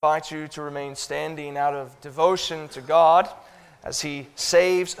invite you to remain standing out of devotion to God as He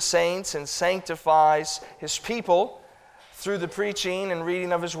saves saints and sanctifies His people through the preaching and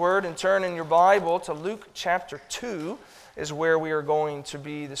reading of His Word. And turn in your Bible to Luke chapter 2 is where we are going to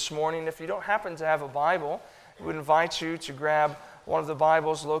be this morning. If you don't happen to have a Bible, we would invite you to grab one of the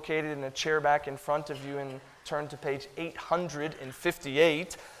Bibles located in a chair back in front of you and turn to page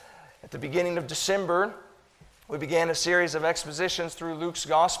 858. At the beginning of December, we began a series of expositions through Luke's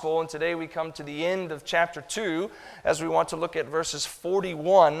Gospel, and today we come to the end of chapter 2 as we want to look at verses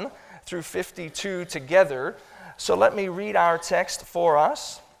 41 through 52 together. So let me read our text for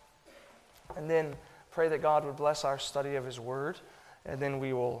us, and then pray that God would bless our study of His Word, and then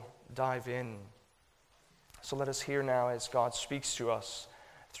we will dive in. So let us hear now as God speaks to us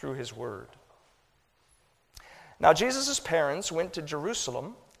through His Word. Now Jesus' parents went to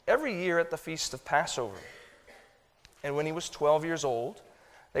Jerusalem every year at the feast of Passover. And when he was 12 years old,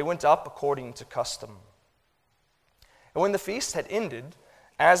 they went up according to custom. And when the feast had ended,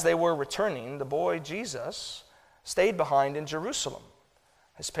 as they were returning, the boy Jesus stayed behind in Jerusalem.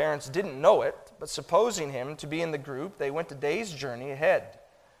 His parents didn't know it, but supposing him to be in the group, they went a day's journey ahead.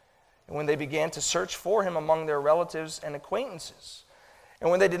 And when they began to search for him among their relatives and acquaintances, and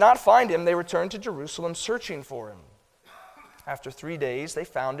when they did not find him, they returned to Jerusalem searching for him. After 3 days, they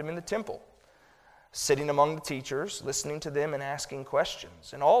found him in the temple, sitting among the teachers, listening to them and asking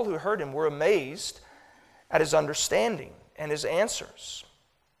questions. And all who heard him were amazed at his understanding and his answers.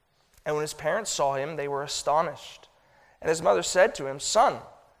 And when his parents saw him, they were astonished. And his mother said to him, "Son,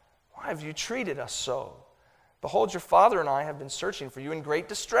 why have you treated us so? Behold, your father and I have been searching for you in great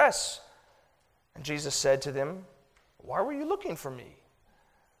distress." And Jesus said to them, "Why were you looking for me?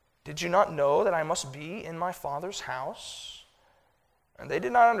 Did you not know that I must be in my Father's house?" And they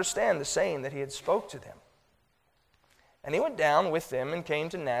did not understand the saying that he had spoke to them. And he went down with them and came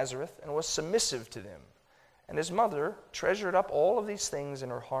to Nazareth and was submissive to them. And his mother treasured up all of these things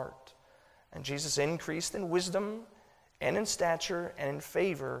in her heart. And Jesus increased in wisdom and in stature and in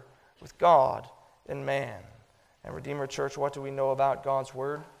favor with God and man. And Redeemer Church, what do we know about God's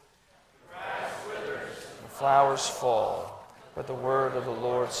Word? The grass withers, and the flowers fall, but the word of the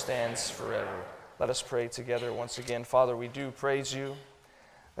Lord stands forever. Let us pray together once again. Father, we do praise you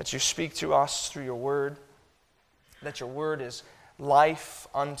that you speak to us through your word, that your word is life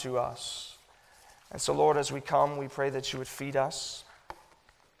unto us. And so, Lord, as we come, we pray that you would feed us,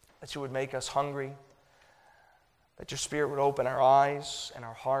 that you would make us hungry, that your Spirit would open our eyes and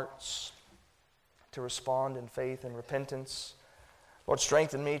our hearts to respond in faith and repentance. Lord,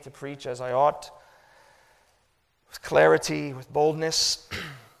 strengthen me to preach as I ought, with clarity, with boldness,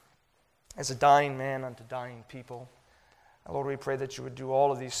 as a dying man unto dying people. And Lord, we pray that you would do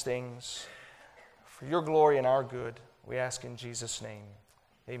all of these things for your glory and our good. We ask in Jesus' name.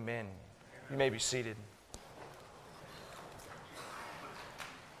 Amen. You may be seated.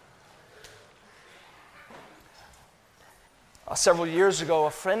 Several years ago,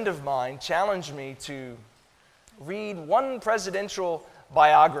 a friend of mine challenged me to read one presidential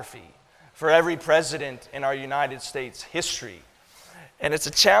biography for every president in our United States history. And it's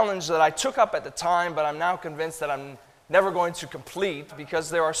a challenge that I took up at the time, but I'm now convinced that I'm never going to complete, because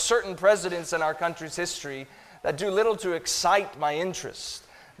there are certain presidents in our country's history that do little to excite my interest.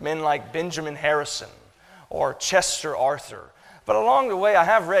 Men like Benjamin Harrison or Chester Arthur. But along the way, I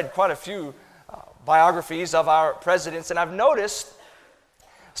have read quite a few biographies of our presidents, and I've noticed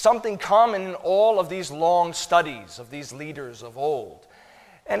something common in all of these long studies of these leaders of old.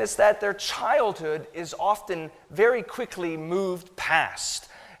 And it's that their childhood is often very quickly moved past.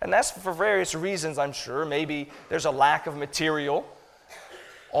 And that's for various reasons, I'm sure. Maybe there's a lack of material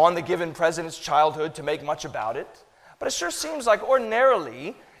on the given president's childhood to make much about it. But it sure seems like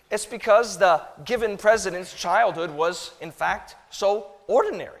ordinarily it's because the given president's childhood was, in fact, so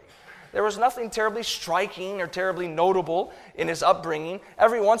ordinary. There was nothing terribly striking or terribly notable in his upbringing.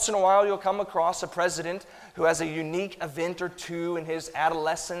 Every once in a while you'll come across a president who has a unique event or two in his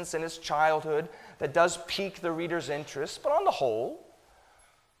adolescence and his childhood that does pique the reader's interest. But on the whole,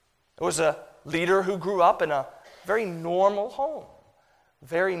 it was a leader who grew up in a very normal home,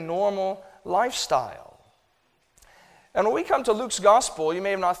 very normal lifestyle. And when we come to Luke's Gospel, you may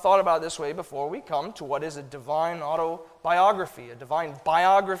have not thought about it this way before, we come to what is a divine autobiography, a divine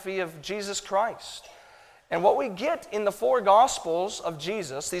biography of Jesus Christ. And what we get in the four Gospels of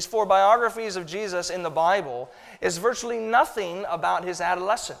Jesus, these four biographies of Jesus in the Bible, is virtually nothing about his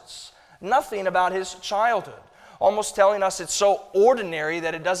adolescence, nothing about his childhood, almost telling us it's so ordinary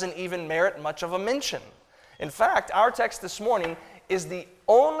that it doesn't even merit much of a mention. In fact, our text this morning is the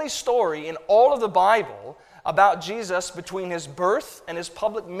only story in all of the Bible about Jesus between his birth and his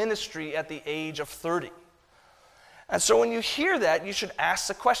public ministry at the age of 30. And so when you hear that, you should ask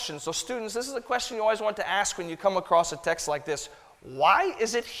the question. So students, this is a question you always want to ask when you come across a text like this. Why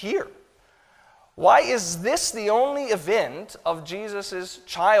is it here? Why is this the only event of Jesus'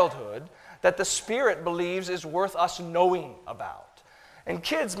 childhood that the Spirit believes is worth us knowing about? And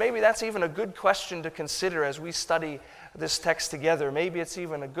kids, maybe that's even a good question to consider as we study this text together. Maybe it's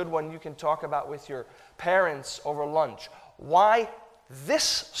even a good one you can talk about with your parents over lunch. Why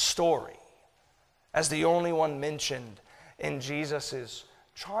this story as the only one mentioned in Jesus'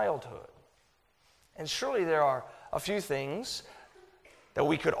 childhood? And surely there are a few things that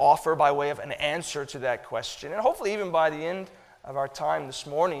we could offer by way of an answer to that question. And hopefully even by the end of our time this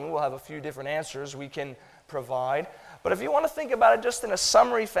morning, we'll have a few different answers we can provide. But if you want to think about it just in a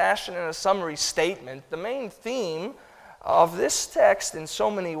summary fashion and a summary statement, the main theme of this text in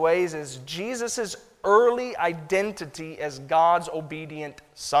so many ways is Jesus' early identity as God's obedient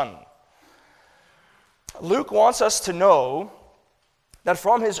Son. Luke wants us to know that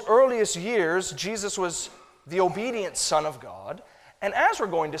from his earliest years, Jesus was the obedient Son of God. And as we're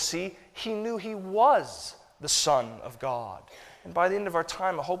going to see, he knew he was the Son of God. And by the end of our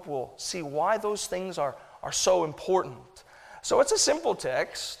time, I hope we'll see why those things are so important. So it's a simple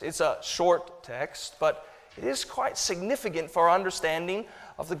text. It's a short text, but it is quite significant for our understanding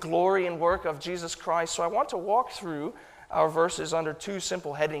of the glory and work of Jesus Christ. So I want to walk through our verses under two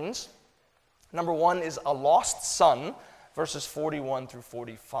simple headings. Number one is a lost son, verses 41 through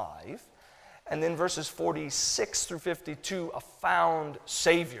 45. And then verses 46 through 52, a found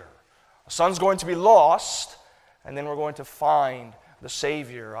Savior. A son's going to be lost, and then we're going to find the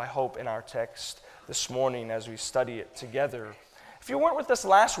Savior, I hope, in our text this morning as we study it together. If you weren't with us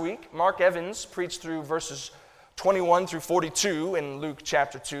last week, Mark Evans preached through verses 21 through 42 in Luke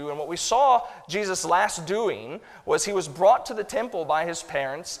chapter 2. And what we saw Jesus last doing was he was brought to the temple by his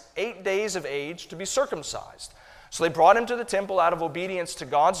parents, 8 days of age, to be circumcised. So they brought him to the temple out of obedience to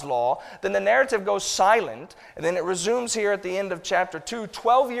God's law. Then the narrative goes silent, and then it resumes here at the end of chapter 2,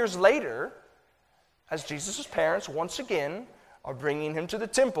 12 years later, as Jesus' parents once again are bringing him to the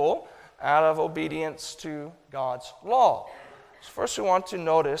temple out of obedience to God's law. So first we want to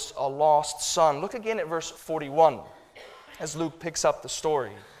notice a lost son. Look again at verse 41 as Luke picks up the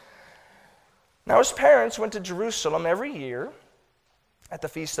story. Now his parents went to Jerusalem every year at the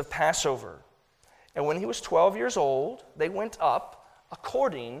feast of Passover. And when he was 12 years old, they went up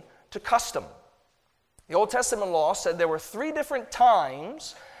according to custom. The Old Testament law said there were 3 different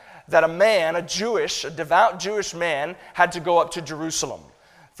times that a man, a devout Jewish man, had to go up to Jerusalem.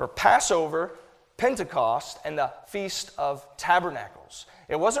 For Passover, Pentecost, and the Feast of Tabernacles.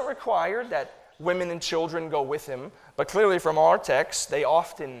 It wasn't required that women and children go with him, but clearly from our text, they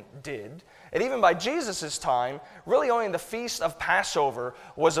often did. And even by Jesus' time, really only the Feast of Passover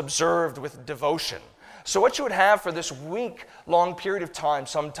was observed with devotion. So what you would have for this week-long period of time,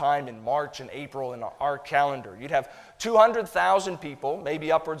 sometime in March and April in our calendar, you'd have 200,000 people,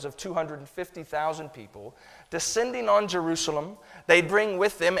 maybe upwards of 250,000 people, descending on Jerusalem. They'd bring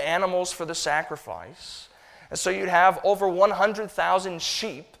with them animals for the sacrifice. And so you'd have over 100,000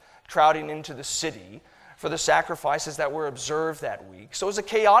 sheep crowding into the city for the sacrifices that were observed that week. So it was a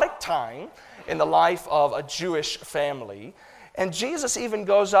chaotic time in the life of a Jewish family. And Jesus even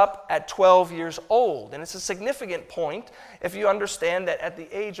goes up at 12 years old. And it's a significant point if you understand that at the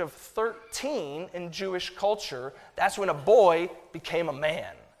age of 13 in Jewish culture, that's when a boy became a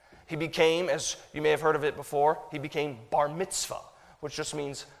man. He became, as you may have heard of it before, he became bar mitzvah, which just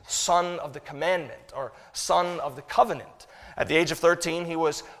means son of the commandment or son of the covenant. At the age of 13, he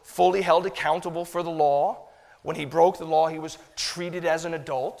was fully held accountable for the law. When he broke the law, he was treated as an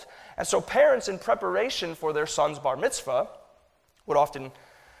adult. And so parents, in preparation for their son's bar mitzvah, would often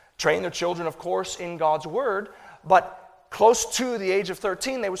train their children, of course, in God's word. But close to the age of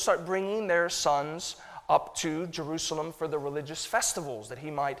 13, they would start bringing their sons up to Jerusalem for the religious festivals that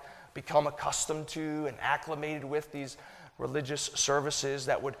he might become accustomed to and acclimated with, these religious services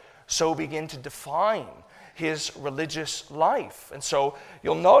that would so begin to define his religious life. And so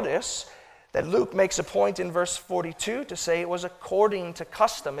you'll notice that Luke makes a point in verse 42 to say it was according to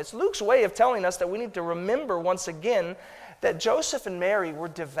custom. It's Luke's way of telling us that we need to remember once again that Joseph and Mary were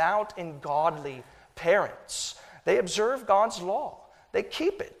devout and godly parents. They observe God's law. They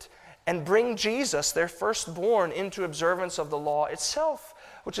keep it and bring Jesus, their firstborn, into observance of the law itself,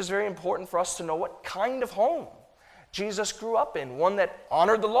 which is very important for us to know what kind of home Jesus grew up in, one that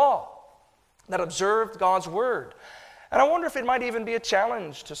honored the law, that observed God's word. And I wonder if it might even be a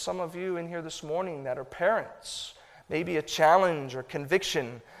challenge to some of you in here this morning that are parents, maybe a challenge or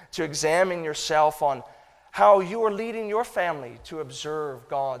conviction to examine yourself on how you are leading your family to observe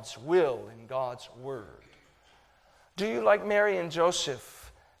God's will and God's word. Do you, like Mary and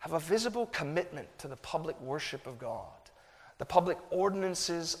Joseph, have a visible commitment to the public worship of God, the public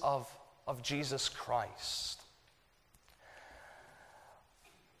ordinances of Jesus Christ?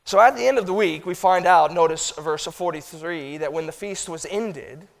 So at the end of the week, we find out, notice verse 43, that when the feast was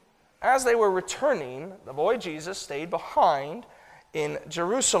ended, as they were returning, the boy Jesus stayed behind in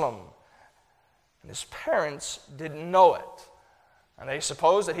Jerusalem. And his parents didn't know it. And they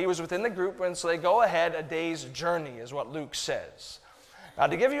supposed that he was within the group, and so they go ahead a day's journey, is what Luke says. Now,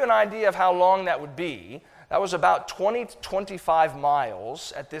 to give you an idea of how long that would be, that was about 20 to 25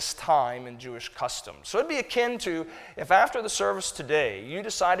 miles at this time in Jewish custom. So it'd be akin to if after the service today, you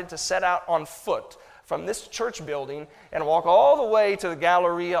decided to set out on foot from this church building and walk all the way to the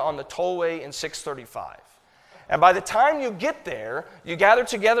Galleria on the tollway in 635. And by the time you get there, you gather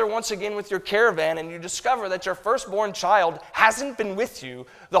together once again with your caravan and you discover that your firstborn child hasn't been with you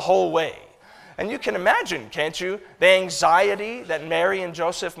the whole way. And you can imagine, can't you, the anxiety that Mary and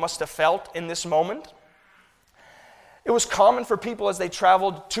Joseph must have felt in this moment. It was common for people as they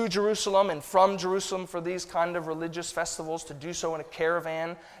traveled to Jerusalem and from Jerusalem for these kind of religious festivals to do so in a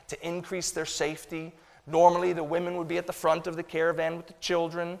caravan to increase their safety. Normally, the women would be at the front of the caravan with the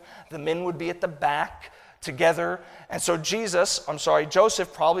children. The men would be at the back together. And so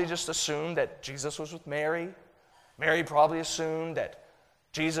Joseph probably just assumed that Jesus was with Mary. Mary probably assumed that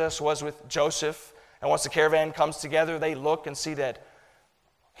Jesus was with Joseph. And once the caravan comes together, they look and see that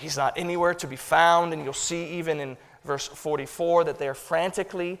he's not anywhere to be found. And you'll see even in verse 44 that they're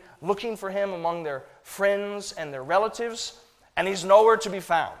frantically looking for him among their friends and their relatives, and he's nowhere to be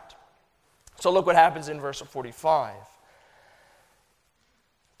found. So look what happens in verse 45.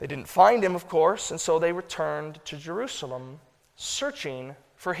 They didn't find him, of course, and so they returned to Jerusalem searching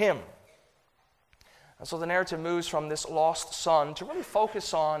for him. And so the narrative moves from this lost son to really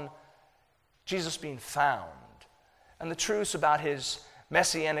focus on Jesus being found and the truths about his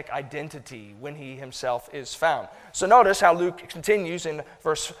messianic identity when he himself is found. So notice how Luke continues in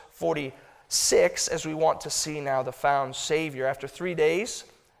verse 46 as we want to see now the found Savior. After 3 days,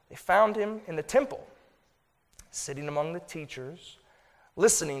 they found him in the temple, sitting among the teachers,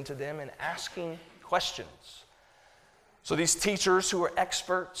 listening to them and asking questions. So these teachers who were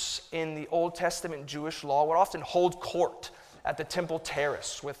experts in the Old Testament Jewish law would often hold court at the temple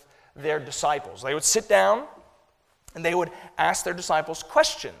terrace with their disciples. They would sit down and they would ask their disciples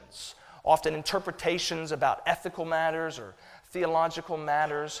questions, often interpretations about ethical matters or theological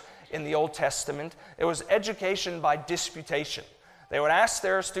matters in the Old Testament. It was education by disputation. They would ask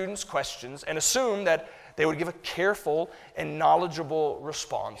their students questions and assume that they would give a careful and knowledgeable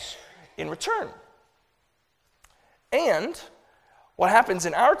response in return. And what happens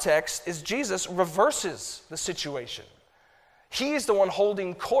in our text is Jesus reverses the situation. He's the one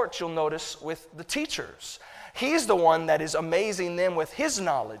holding court, you'll notice, with the teachers. He's the one that is amazing them with his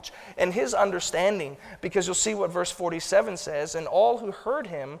knowledge and his understanding, because you'll see what verse 47 says, and all who heard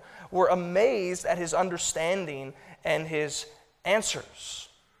him were amazed at his understanding and his answers.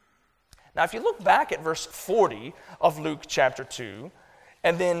 Now, if you look back at verse 40 of Luke chapter 2,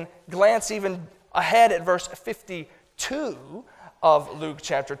 and then glance even ahead at verse 52 of Luke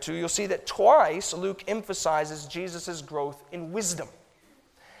chapter 2, you'll see that twice Luke emphasizes Jesus' growth in wisdom.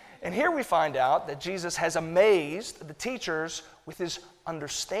 And here we find out that Jesus has amazed the teachers with his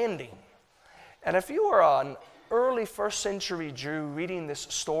understanding. And if you are an early first century Jew reading this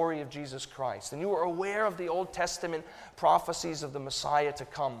story of Jesus Christ, and you are aware of the Old Testament prophecies of the Messiah to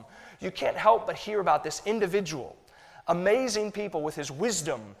come, you can't help but hear about this individual, amazing people with his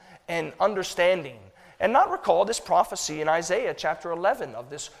wisdom and understanding, and not recall this prophecy in Isaiah chapter 11 of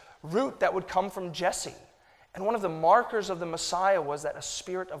this root that would come from Jesse. And one of the markers of the Messiah was that a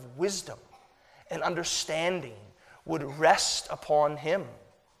spirit of wisdom and understanding would rest upon him,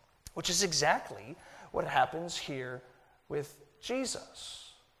 which is exactly what happens here with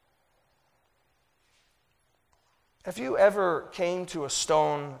Jesus. If you ever came to a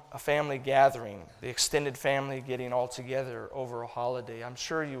family gathering, the extended family getting all together over a holiday, I'm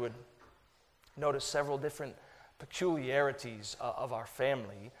sure you would notice several different peculiarities of our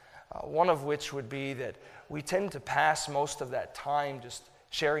family. One of which would be that we tend to pass most of that time just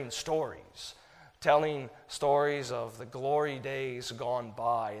sharing stories, telling stories of the glory days gone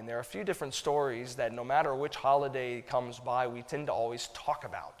by. And there are a few different stories that no matter which holiday comes by, we tend to always talk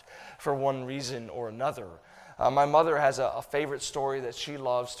about for one reason or another. My mother has a favorite story that she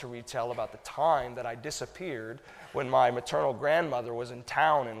loves to retell about the time that I disappeared when my maternal grandmother was in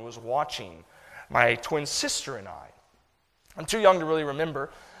town and was watching my twin sister and I. I'm too young to really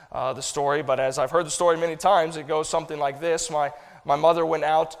remember the story, but as I've heard the story many times, it goes something like this. My mother went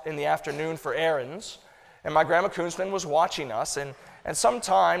out in the afternoon for errands, and my Grandma Koonsman was watching us, and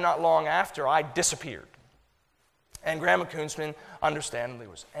sometime not long after, I disappeared. And Grandma Koonsman, understandably,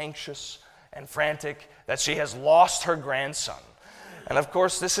 was anxious and frantic that she has lost her grandson. And of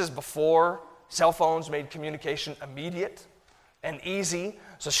course, this is before cell phones made communication immediate and easy.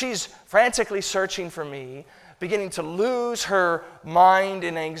 So she's frantically searching for me, beginning to lose her mind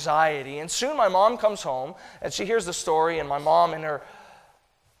in anxiety. And soon my mom comes home, and she hears the story, and my mom, in her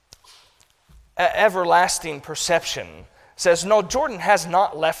everlasting perception, says, "No, Jordan has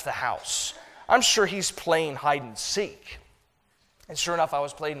not left the house. I'm sure he's playing hide and seek." And sure enough, I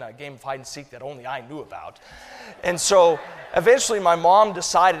was playing a game of hide and seek that only I knew about. And so eventually my mom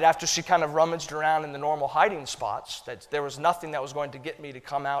decided, after she kind of rummaged around in the normal hiding spots, that there was nothing that was going to get me to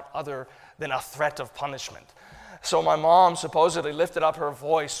come out other than a threat of punishment. So my mom supposedly lifted up her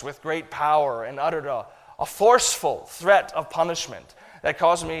voice with great power and uttered a forceful threat of punishment that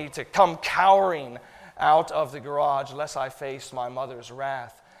caused me to come cowering out of the garage lest I faced my mother's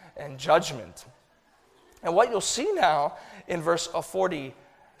wrath and judgment. And what you'll see now in verse 48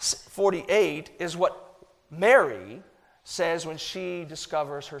 is what Mary says when she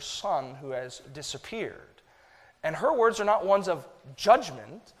discovers her son who has disappeared. And her words are not ones of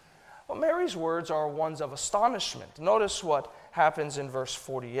judgment, but Mary's words are ones of astonishment. Notice what happens in verse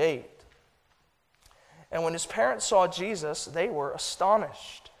 48. "And when his parents saw Jesus, they were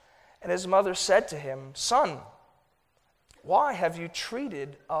astonished. And his mother said to him, 'Son, why have you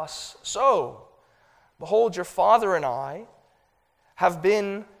treated us so? Behold, your father and I have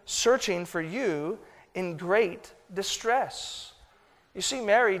been searching for you in great distress.'" You see,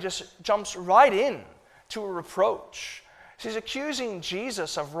 Mary just jumps right in to a reproach. She's accusing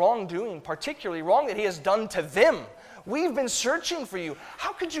Jesus of wrongdoing, particularly wrong that he has done to them. "We've been searching for you.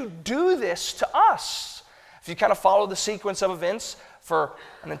 How could you do this to us?" If you kind of follow the sequence of events, for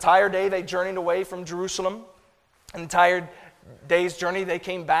an entire day they journeyed away from Jerusalem. An entire day's journey they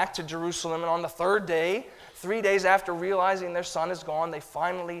came back to Jerusalem. And on the third day, 3 days after realizing their son is gone, they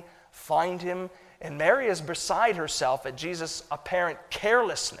finally find him. And Mary is beside herself at Jesus' apparent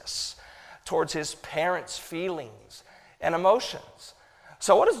carelessness towards his parents' feelings and emotions.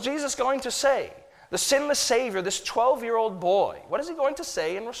 So what is Jesus going to say? The sinless Savior, this 12-year-old boy, what is he going to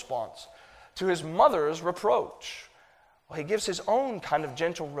say in response to his mother's reproach? Well, he gives his own kind of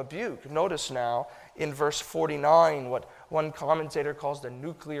gentle rebuke. Notice now in verse 49 what one commentator calls the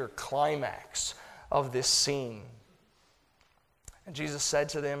nuclear climax of this scene. "And Jesus said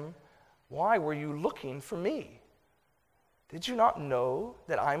to them, 'Why were you looking for me? Did you not know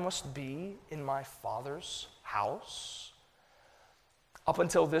that I must be in my Father's house?'" Up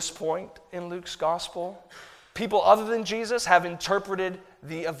until this point in Luke's gospel, people other than Jesus have interpreted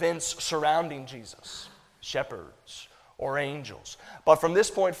the events surrounding Jesus, shepherds or angels. But from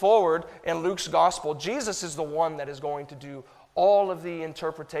this point forward in Luke's gospel, Jesus is the one that is going to do all of the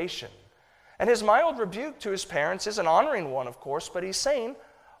interpretation. And his mild rebuke to his parents is an honoring one, of course, but he's saying,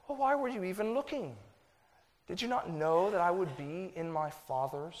 "Well, why were you even looking? Did you not know that I would be in my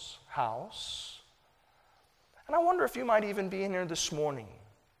Father's house?" And I wonder if you might even be in here this morning,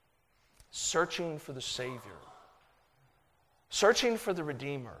 searching for the Savior, searching for the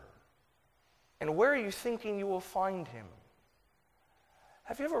Redeemer. And where are you thinking you will find him?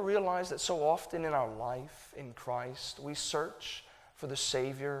 Have you ever realized that so often in our life in Christ, we search for the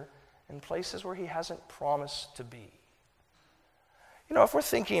Savior in places where he hasn't promised to be? You know, if we're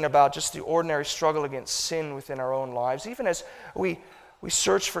thinking about just the ordinary struggle against sin within our own lives, even as we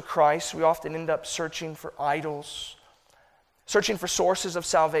search for Christ, we often end up searching for idols, searching for sources of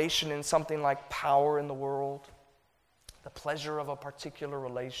salvation in something like power in the world, the pleasure of a particular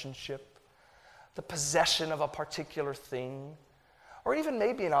relationship, the possession of a particular thing, or even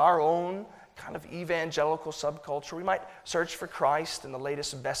maybe in our own kind of evangelical subculture, we might search for Christ in the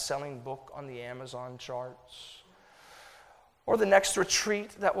latest best-selling book on the Amazon charts, or the next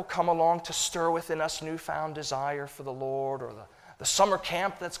retreat that will come along to stir within us newfound desire for the Lord, or the summer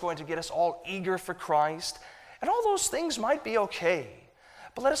camp that's going to get us all eager for Christ. And all those things might be okay,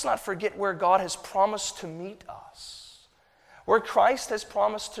 but let us not forget where God has promised to meet us, where Christ has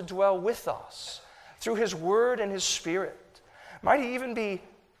promised to dwell with us through his word and his Spirit. Might he even be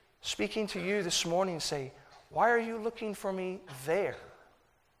speaking to you this morning and say, "Why are you looking for me there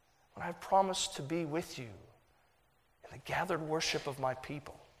when I've promised to be with you in the gathered worship of my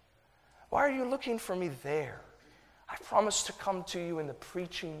people? Why are you looking for me there? I've promised to come to you in the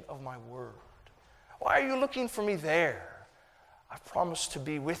preaching of my word. Why are you looking for me there? I've promised to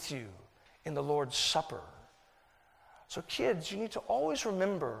be with you in the Lord's Supper." So kids, you need to always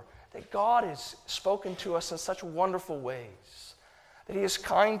remember that God has spoken to us in such wonderful ways, that He is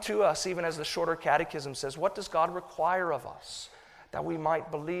kind to us, even as the Shorter Catechism says. What does God require of us? That we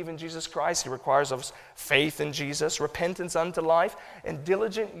might believe in Jesus Christ. He requires of us faith in Jesus, repentance unto life, and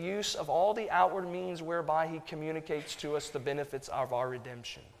diligent use of all the outward means whereby He communicates to us the benefits of our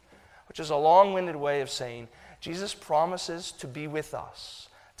redemption, which is a long-winded way of saying Jesus promises to be with us,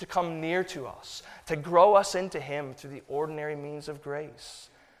 to come near to us, to grow us into Him through the ordinary means of grace,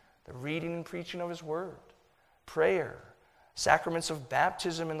 the reading and preaching of His Word, prayer, sacraments of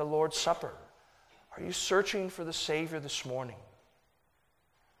baptism and the Lord's Supper. Are you searching for the Savior this morning?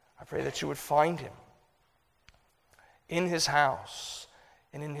 I pray that you would find Him in His house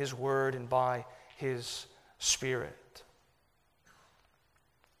and in His Word and by His Spirit.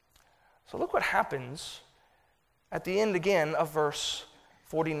 So look what happens at the end again of verse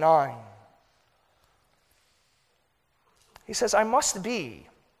 49. He says, I must be.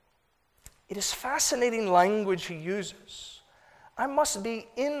 It is fascinating language he uses. I must be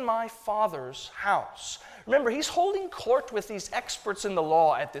in my Father's house. Remember, he's holding court with these experts in the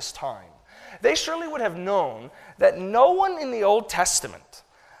law at this time. They surely would have known that no one in the Old Testament,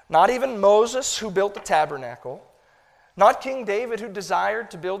 not even Moses who built the tabernacle, not King David who desired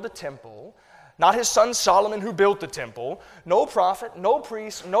to build the temple, not his son Solomon who built the temple, no prophet, no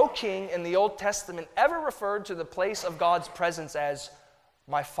priest, no king in the Old Testament ever referred to the place of God's presence as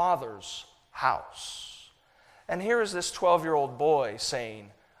my Father's house. And here is this 12-year-old boy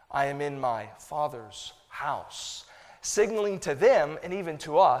saying, I am in my Father's house, signaling to them and even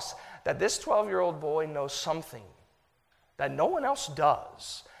to us that this 12-year-old boy knows something that no one else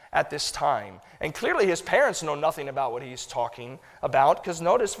does at this time. And clearly his parents know nothing about what he's talking about, because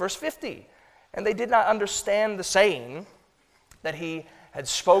notice verse 50. And they did not understand the saying that he had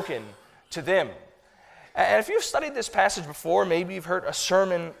spoken to them. And if you've studied this passage before, maybe you've heard a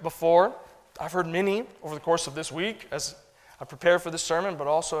sermon before. I've heard many over the course of this week as I prepare for this sermon, but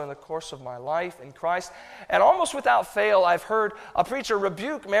also in the course of my life in Christ. And almost without fail, I've heard a preacher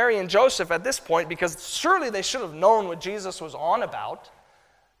rebuke Mary and Joseph at this point, because surely they should have known what Jesus was on about.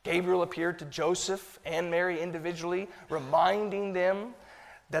 Gabriel appeared to Joseph and Mary individually, reminding them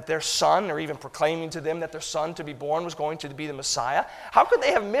that their son, or even proclaiming to them that their son to be born was going to be the Messiah. How could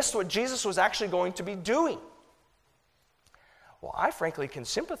they have missed what Jesus was actually going to be doing? Well, I frankly can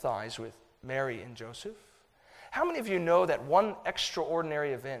sympathize with Mary and Joseph. How many of you know that one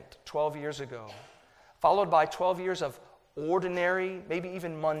extraordinary event 12 years ago, followed by 12 years of ordinary, maybe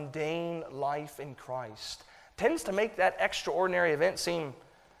even mundane life in Christ, tends to make that extraordinary event seem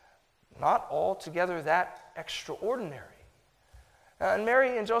not altogether that extraordinary? And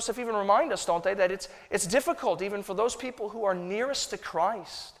Mary and Joseph even remind us, don't they, that it's difficult even for those people who are nearest to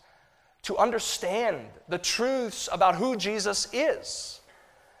Christ to understand the truths about who Jesus is.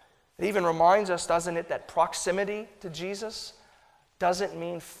 It even reminds us, doesn't it, that proximity to Jesus doesn't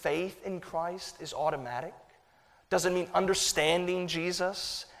mean faith in Christ is automatic. Doesn't mean understanding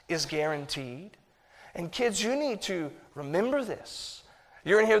Jesus is guaranteed. And kids, you need to remember this.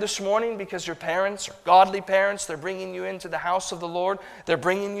 You're in here this morning because your parents are godly parents. They're bringing you into the house of the Lord. They're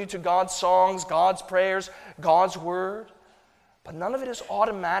bringing you to God's songs, God's prayers, God's word. But none of it is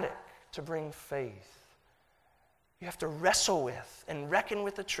automatic to bring faith. You have to wrestle with and reckon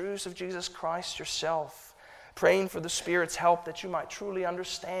with the truths of Jesus Christ yourself, praying for the Spirit's help that you might truly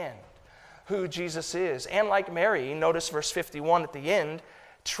understand who Jesus is. And like Mary, notice verse 51 at the end,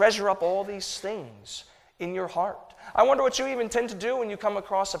 treasure up all these things in your heart. I wonder what you even tend to do when you come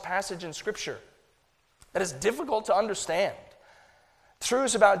across a passage in Scripture that is difficult to understand.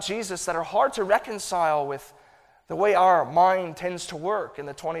 Truths about Jesus that are hard to reconcile with the way our mind tends to work in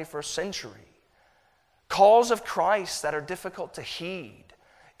the 21st century. Calls of Christ that are difficult to heed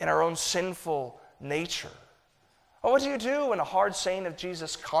in our own sinful nature. Well, what do you do when a hard saying of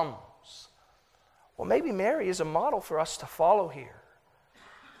Jesus comes? Well, maybe Mary is a model for us to follow here.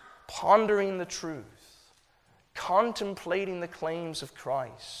 Pondering the truth, contemplating the claims of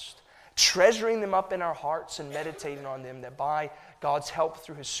Christ, treasuring them up in our hearts and meditating on them, that by God's help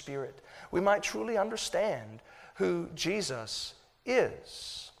through His Spirit, we might truly understand who Jesus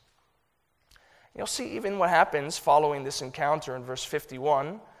is. You'll see even what happens following this encounter in verse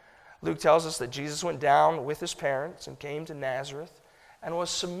 51. Luke tells us that Jesus went down with his parents and came to Nazareth and was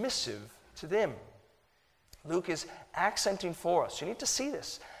submissive to them. Luke is accenting for us, you need to see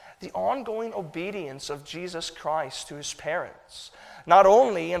this, the ongoing obedience of Jesus Christ to his parents. Not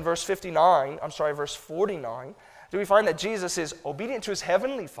only in verse 49, do we find that Jesus is obedient to his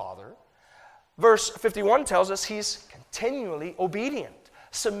heavenly Father. Verse 51 tells us he's continually obedient,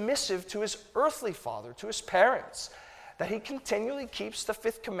 submissive to his earthly father, to his parents. that he continually keeps the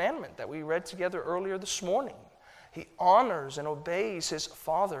fifth commandment that we read together earlier this morning. He honors and obeys his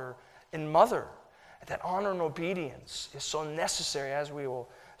father and mother. That honor and obedience is so necessary, as we will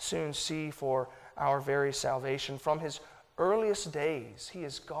soon see, for our very salvation. From his earliest days, he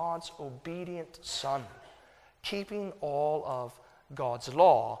is God's obedient son, keeping all of God's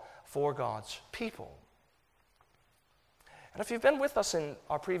law for God's people. And if you've been with us in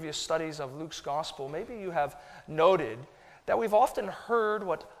our previous studies of Luke's gospel, maybe you have noted that we've often heard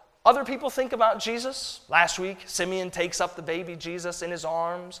what other people think about Jesus. Last week, Simeon takes up the baby Jesus in his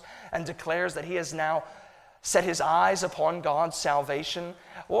arms and declares that he has now set his eyes upon God's salvation.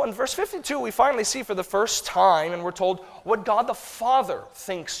 Well, in verse 52, we finally see for the first time, and we're told what God the Father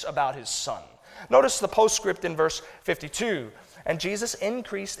thinks about his son. Notice the postscript in verse 52. And Jesus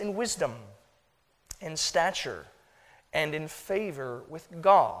increased in wisdom, in stature, and in favor with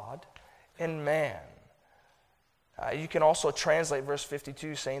God and man. You can also translate verse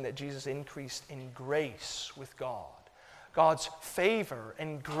 52 saying that Jesus increased in grace with God. God's favor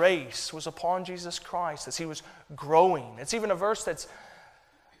and grace was upon Jesus Christ as he was growing. It's even a verse that's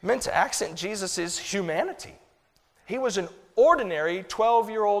meant to accent Jesus' humanity. He was an ordinary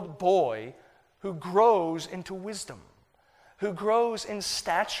 12-year-old boy who grows into wisdom, who grows in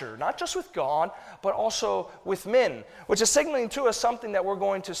stature, not just with God, but also with men, which is signaling to us something that we're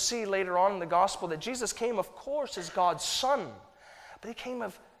going to see later on in the gospel, that Jesus came, of course, as God's son, but he came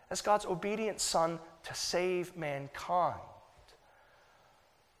as God's obedient son to save mankind.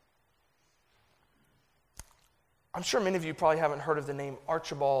 I'm sure many of you probably haven't heard of the name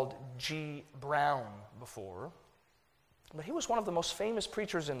Archibald G. Brown before, but he was one of the most famous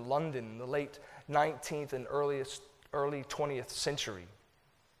preachers in London in the late 19th and early 20th century.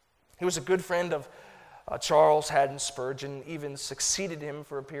 He was a good friend of Charles Haddon Spurgeon, even succeeded him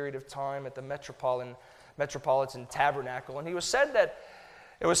for a period of time at the Metropolitan Tabernacle. And it was said that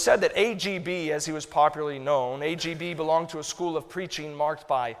AGB, as he was popularly known, AGB belonged to a school of preaching marked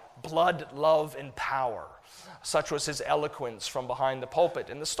by blood, love, and power. Such was his eloquence from behind the pulpit.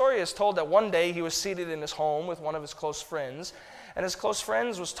 And the story is told that one day he was seated in his home with one of his close friends, and his close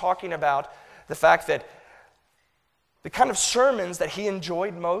friends was talking about the fact that the kind of sermons that he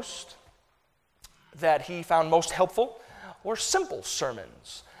enjoyed most, that he found most helpful, were simple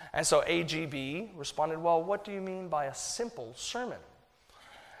sermons. And so AGB responded, "Well, what do you mean by a simple sermon?"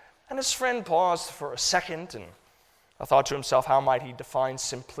 And his friend paused for a second and thought to himself, how might he define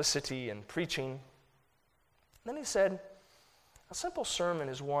simplicity in preaching? Then he said, "A simple sermon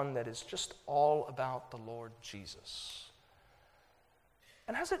is one that is just all about the Lord Jesus."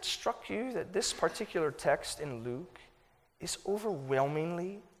 And has it struck you that this particular text in Luke is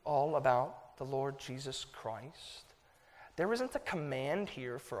overwhelmingly all about the Lord Jesus Christ? There isn't a command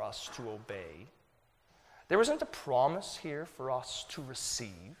here for us to obey. There isn't a promise here for us to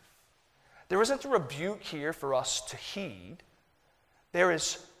receive. There isn't a rebuke here for us to heed. There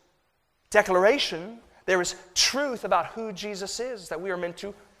is declaration. There is truth about who Jesus is that we are meant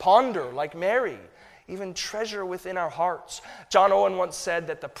to ponder like Mary, even treasure within our hearts. John Owen once said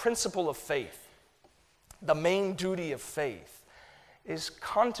that the principle of faith, the main duty of faith, is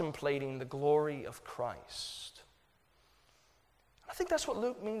contemplating the glory of Christ. I think that's what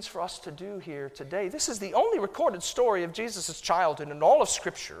Luke means for us to do here today. This is the only recorded story of Jesus' childhood in all of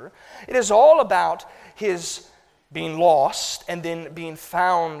Scripture. It is all about his being lost and then being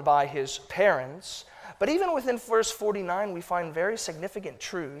found by his parents. But even within verse 49, we find very significant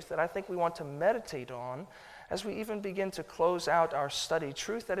truth that I think we want to meditate on as we even begin to close out our study.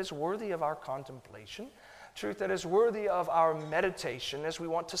 Truth that is worthy of our contemplation. Truth that is worthy of our meditation as we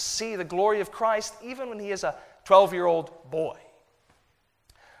want to see the glory of Christ even when he is a 12-year-old boy.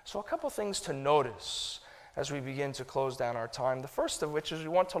 So a couple things to notice as we begin to close down our time. The first of which is we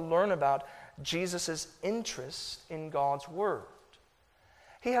want to learn about Jesus' interest in God's Word.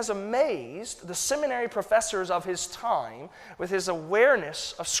 He has amazed the seminary professors of his time with his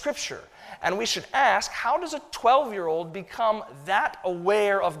awareness of Scripture. And we should ask, how does a 12-year-old become that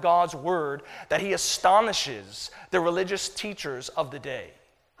aware of God's Word that he astonishes the religious teachers of the day?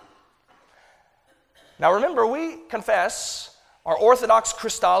 Now remember, we confess, our Orthodox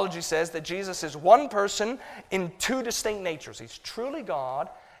Christology says that Jesus is one person in two distinct natures. He's truly God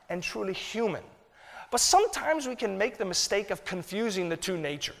and truly human. But sometimes we can make the mistake of confusing the two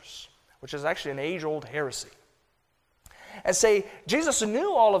natures, which is actually an age-old heresy, and say Jesus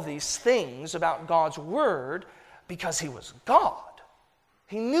knew all of these things about God's Word because he was God.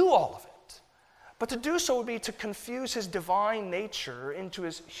 He knew all of it. But to do so would be to confuse his divine nature into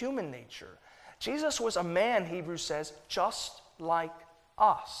his human nature. Jesus was a man, Hebrews says, just like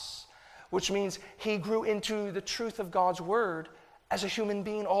us, which means he grew into the truth of God's word as a human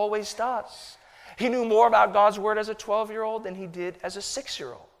being always does. He knew more about God's word as a 12-year-old than he did as a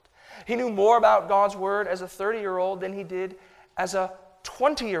 6-year-old. He knew more about God's word as a 30-year-old than he did as a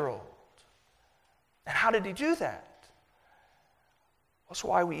 20-year-old. And how did he do that? That's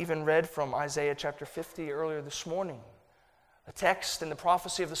why we even read from Isaiah chapter 50 earlier this morning. The text and the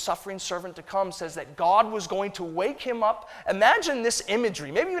prophecy of the suffering servant to come says that God was going to wake him up. Imagine this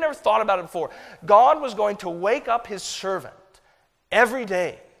imagery. Maybe you've never thought about it before. God was going to wake up his servant every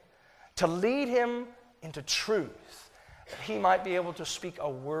day to lead him into truth, that he might be able to speak a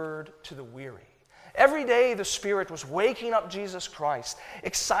word to the weary. Every day the Spirit was waking up Jesus Christ,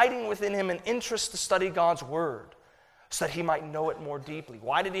 exciting within him an interest to study God's word so that he might know it more deeply.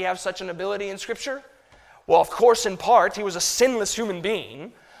 Why did he have such an ability in Scripture? Well, of course, in part, he was a sinless human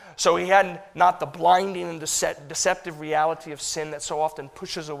being, so he had not the blinding and deceptive reality of sin that so often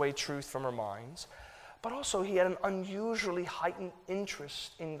pushes away truth from our minds, but also he had an unusually heightened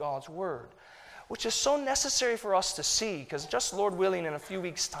interest in God's word, which is so necessary for us to see, because just Lord willing, in a few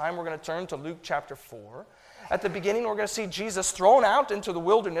weeks' time, we're going to turn to Luke chapter 4. At the beginning, we're going to see Jesus thrown out into the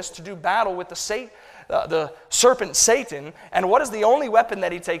wilderness to do battle with the serpent Satan, and what is the only weapon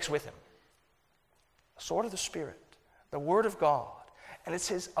that he takes with him? The sword of the Spirit, the Word of God. And it's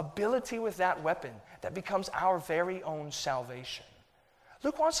his ability with that weapon that becomes our very own salvation.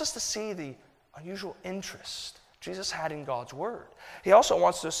 Luke wants us to see the unusual interest Jesus had in God's Word. He also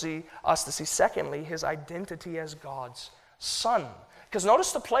wants us to see, secondly, his identity as God's Son. Because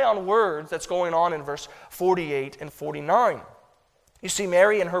notice the play on words that's going on in verse 48 and 49. You see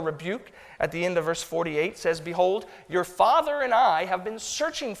Mary in her rebuke at the end of verse 48 says, "Behold, your father and I have been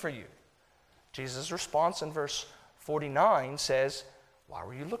searching for you." Jesus' response in verse 49 says, "Why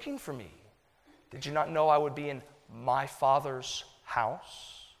were you looking for me? Did you not know I would be in my Father's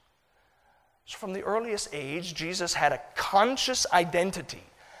house?" So from the earliest age, Jesus had a conscious identity,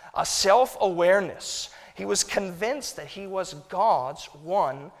 a self-awareness. He was convinced that he was God's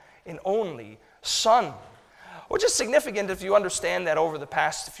one and only Son, which is significant if you understand that over the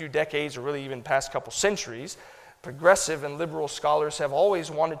past few decades, or really even past couple centuries, progressive and liberal scholars have always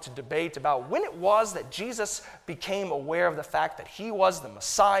wanted to debate about when it was that Jesus became aware of the fact that he was the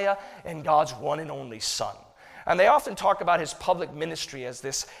Messiah and God's one and only Son. And they often talk about his public ministry as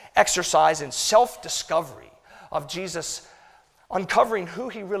this exercise in self-discovery of Jesus uncovering who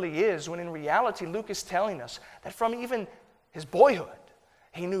he really is, when in reality Luke is telling us that from even his boyhood,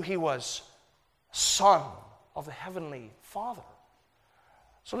 he knew he was Son of the Heavenly Father.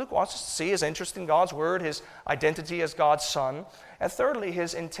 So Luke wants us to see his interest in God's Word, his identity as God's Son, and thirdly,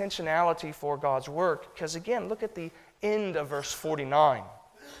 his intentionality for God's work. Because again, look at the end of verse 49.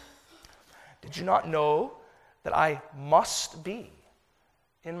 "Did you not know that I must be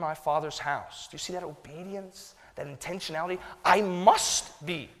in my Father's house?" Do you see that obedience, that intentionality? I must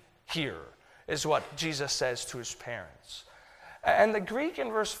be here, is what Jesus says to his parents. And the Greek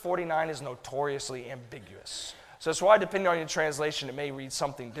in verse 49 is notoriously ambiguous. So that's why, depending on your translation, it may read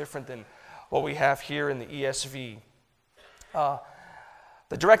something different than what we have here in the ESV.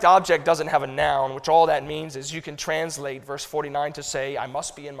 The direct object doesn't have a noun, which all that means is you can translate verse 49 to say, "I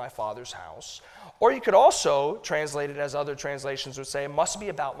must be in my Father's house." Or you could also translate it as other translations would say, "It must be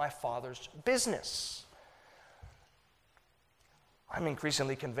about my Father's business." I'm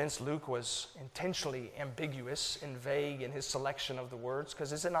increasingly convinced Luke was intentionally ambiguous and vague in his selection of the words,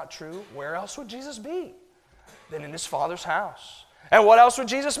 because is it not true? Where else would Jesus be than in his Father's house? And what else would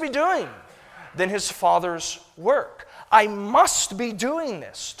Jesus be doing than his Father's work? I must be doing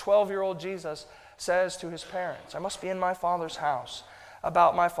this, 12-year-old Jesus says to his parents. I must be in my Father's house,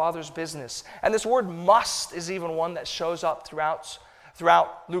 about my Father's business. And this word "must" is even one that shows up throughout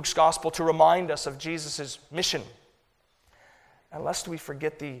Luke's gospel to remind us of Jesus' mission. And lest we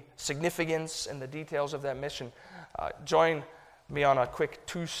forget the significance and the details of that mission, join me on a quick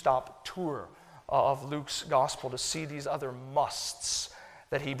 2-stop tour of Luke's gospel to see these other musts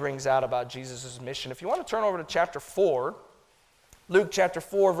that he brings out about Jesus' mission. If you want to turn over to chapter 4, Luke chapter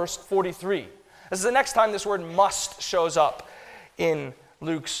 4, verse 43. This is the next time this word "must" shows up in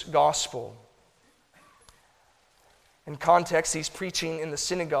Luke's gospel. In context, he's preaching in the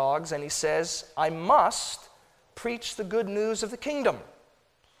synagogues, and he says, "I must preach the good news of the kingdom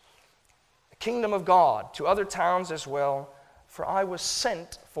of God, to other towns as well, for I was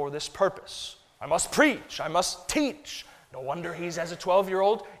sent for this purpose." I must preach, I must teach. No wonder he's, as a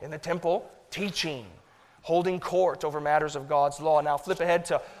 12-year-old, in the temple teaching, holding court over matters of God's law. Now flip ahead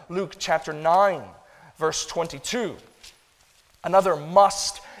to Luke chapter 9, verse 22. Another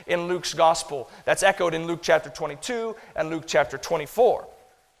must in Luke's gospel that's echoed in Luke chapter 22 and Luke chapter 24.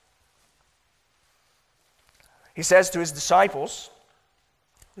 He says to his disciples,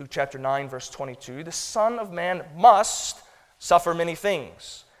 Luke chapter 9, verse 22, the Son of Man must suffer many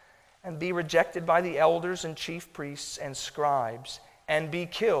things and be rejected by the elders and chief priests and scribes and be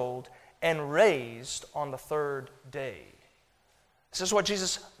killed and raised on the third day. This is what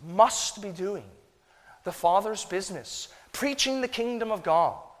Jesus must be doing. The Father's business, preaching the kingdom of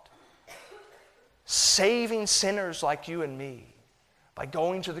God, saving sinners like you and me by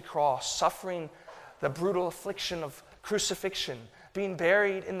going to the cross, suffering the brutal affliction of crucifixion, being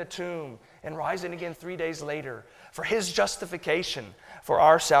buried in the tomb, and rising again 3 days later. For his justification, for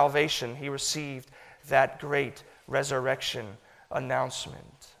our salvation, he received that great resurrection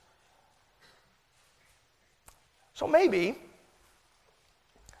announcement. So maybe,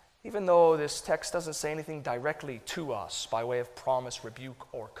 even though this text doesn't say anything directly to us by way of promise, rebuke,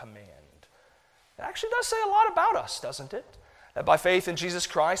 or command, it actually does say a lot about us, doesn't it? That by faith in Jesus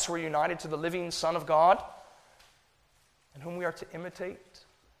Christ, we're united to the living Son of God, and whom we are to imitate.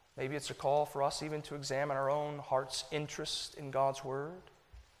 Maybe it's a call for us even to examine our own heart's interest in God's Word,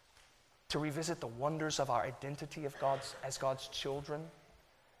 to revisit the wonders of our identity as God's children,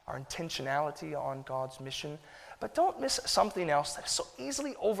 our intentionality on God's mission. But don't miss something else that is so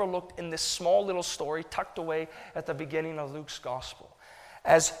easily overlooked in this small little story tucked away at the beginning of Luke's Gospel.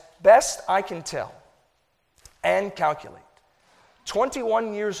 As best I can tell and calculate,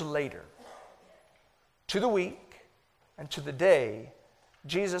 21 years later, to the week and to the day,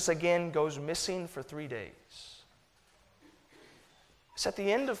 Jesus again goes missing for 3 days. It's at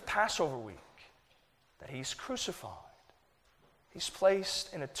the end of Passover week that he's crucified. He's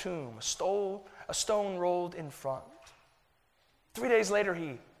placed in a tomb, a stone rolled in front. 3 days later,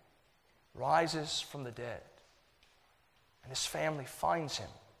 he rises from the dead. And his family finds him.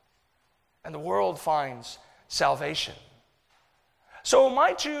 And the world finds salvation. So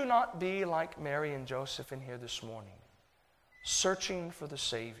might you not be like Mary and Joseph in here this morning, searching for the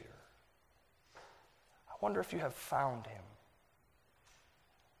Savior? I wonder if you have found him.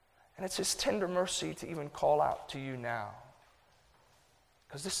 And it's his tender mercy to even call out to you now,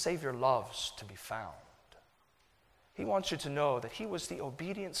 because this Savior loves to be found. He wants you to know that he was the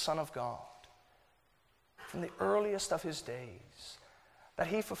obedient Son of God from the earliest of his days, that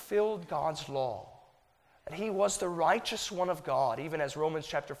he fulfilled God's law, that he was the righteous one of God, even as Romans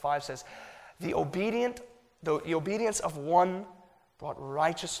chapter 5 says, the obedience of one brought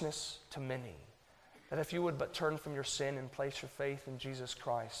righteousness to many. That if you would but turn from your sin and place your faith in Jesus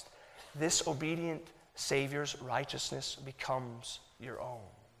Christ, this obedient Savior's righteousness becomes your own.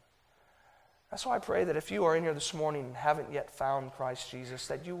 That's why I pray that if you are in here this morning and haven't yet found Christ Jesus,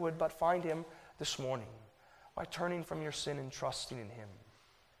 that you would but find him this morning by turning from your sin and trusting in him.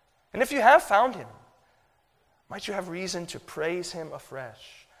 And if you have found him, might you have reason to praise him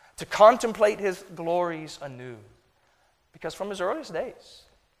afresh, to contemplate his glories anew. Because from his earliest days,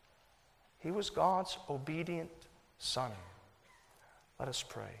 he was God's obedient Son. Let us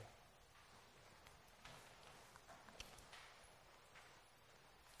pray.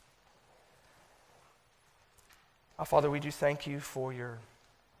 Our Father, we do thank you for your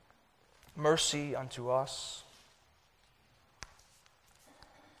mercy unto us,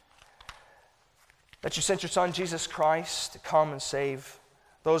 that you sent your Son, Jesus Christ, to come and save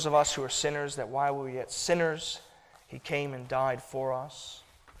those of us who are sinners, that while we were yet sinners, he came and died for us.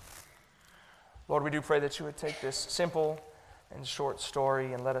 Lord, we do pray that you would take this simple and short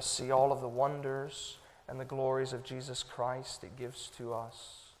story and let us see all of the wonders and the glories of Jesus Christ it gives to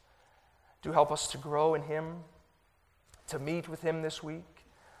us. Do help us to grow in him, to meet with him this week.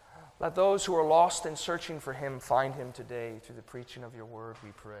 Let those who are lost and searching for him find him today through the preaching of your word, we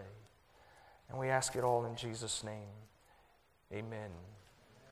pray. And we ask it all in Jesus' name. Amen.